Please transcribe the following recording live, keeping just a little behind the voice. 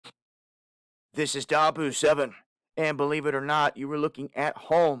This is Dabu 7, and believe it or not, you were looking at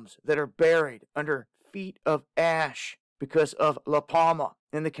homes that are buried under feet of ash because of La Palma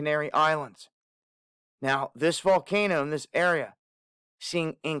in the Canary Islands. Now, this volcano in this area,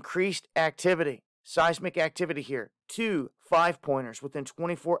 seeing increased activity, seismic activity here, 2 5-pointers within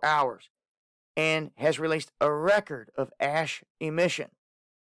 24 hours, and has released a record of ash emission.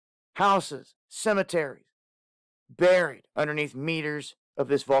 Houses, cemeteries, buried underneath meters of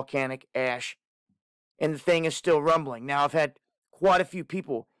this volcanic ash, and the thing is still rumbling. Now, I've had quite a few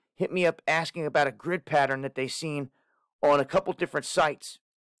people hit me up asking about a grid pattern that they've seen on a couple different sites.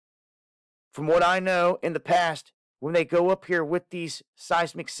 From what I know, in the past, when they go up here with these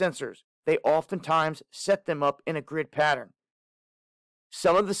seismic sensors, they oftentimes set them up in a grid pattern.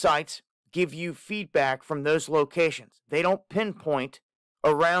 Some of the sites give you feedback from those locations. They don't pinpoint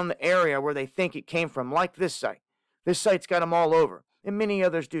around the area where they think it came from, like this site. This site's got them all over, and many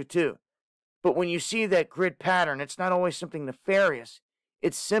others do too. But when you see that grid pattern, it's not always something nefarious.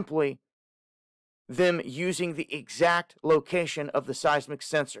 It's simply them using the exact location of the seismic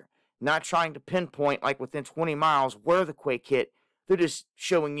sensor, not trying to pinpoint like within 20 miles where the quake hit. They're just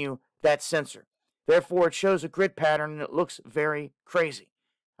showing you that sensor. Therefore, it shows a grid pattern and it looks very crazy.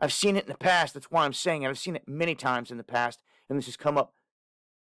 I've seen it in the past. That's why I'm saying it. I've seen it many times in the past, and this has come up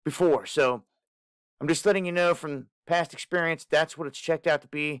before. So I'm just letting you know from past experience, that's what it's checked out to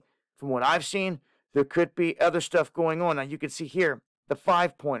be. From what I've seen, there could be other stuff going on. Now, you can see here the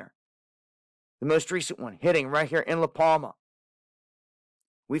 5-pointer, the most recent one, hitting right here in La Palma.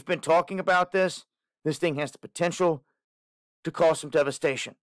 We've been talking about this. This thing has the potential to cause some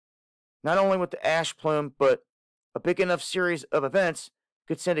devastation. Not only with the ash plume, but a big enough series of events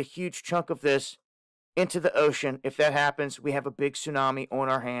could send a huge chunk of this into the ocean. If that happens, we have a big tsunami on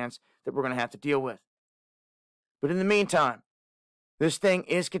our hands that we're going to have to deal with. But in the meantime, this thing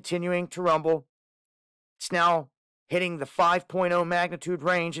is continuing to rumble. It's now hitting the 5.0 magnitude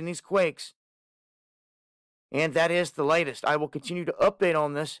range in these quakes. And that is the latest. I will continue to update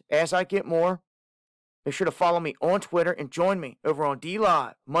on this as I get more. Be sure to follow me on Twitter and join me over on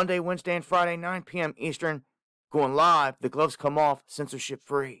DLive, Monday, Wednesday, and Friday, 9 p.m. Eastern. Going live, the gloves come off, censorship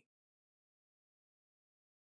free.